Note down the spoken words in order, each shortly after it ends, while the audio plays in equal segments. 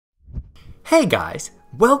Hey guys,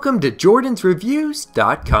 welcome to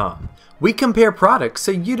jordansreviews.com. We compare products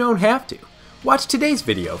so you don't have to. Watch today's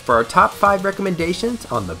video for our top 5 recommendations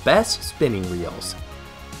on the best spinning reels.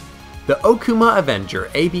 The Okuma Avenger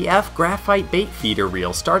ABF Graphite Bait Feeder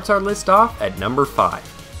Reel starts our list off at number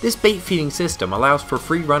 5. This bait feeding system allows for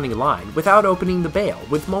free running line without opening the bail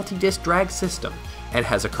with multi-disc drag system and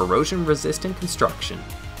has a corrosion resistant construction.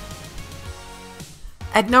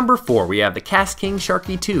 At number 4 we have the theKastKing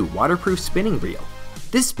Sharky 2 Waterproof Spinning Reel.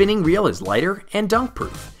 This spinning reel is lighter and dunk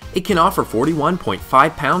proof. It can offer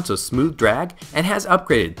 41.5 pounds of smooth drag and has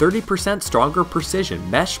upgraded 30% stronger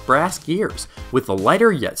precision mesh brass gears with a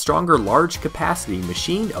lighter yet stronger large capacity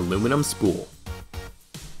machined aluminum spool.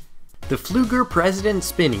 The Pflueger President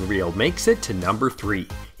Spinning Reel makes it to number 3.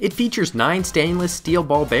 It features 9 stainless steel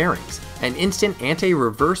ball bearings, an instant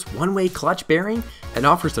anti-reverse one-way clutch bearing, and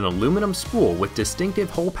offers an aluminum spool with distinctive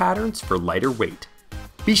hole patterns for lighter weight.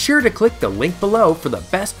 Be sure to click the link below for the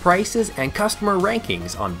best prices and customer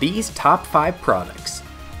rankings on these top 5 products.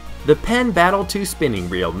 The Penn Battle 2 Spinning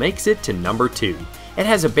Reel makes it to number 2. It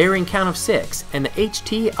has a bearing count of 6, and the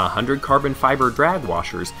HT 100 carbon fiber drag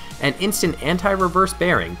washers and instant anti-reverse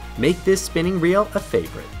bearing make this spinning reel a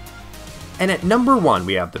favorite. And at number 1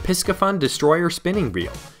 we have the Piscifun Destroyer Spinning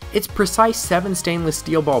Reel. Its precise 7 stainless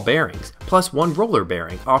steel ball bearings plus 1 roller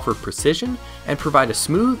bearing offer precision and provide a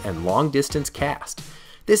smooth and long distance cast.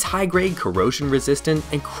 This high-grade, corrosion-resistant,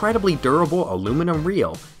 incredibly durable aluminum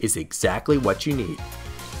reel is exactly what you need.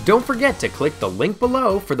 Don't forget to click the link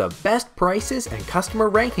below for the best prices and customer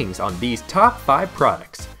rankings on these top 5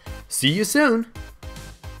 products. See you soon!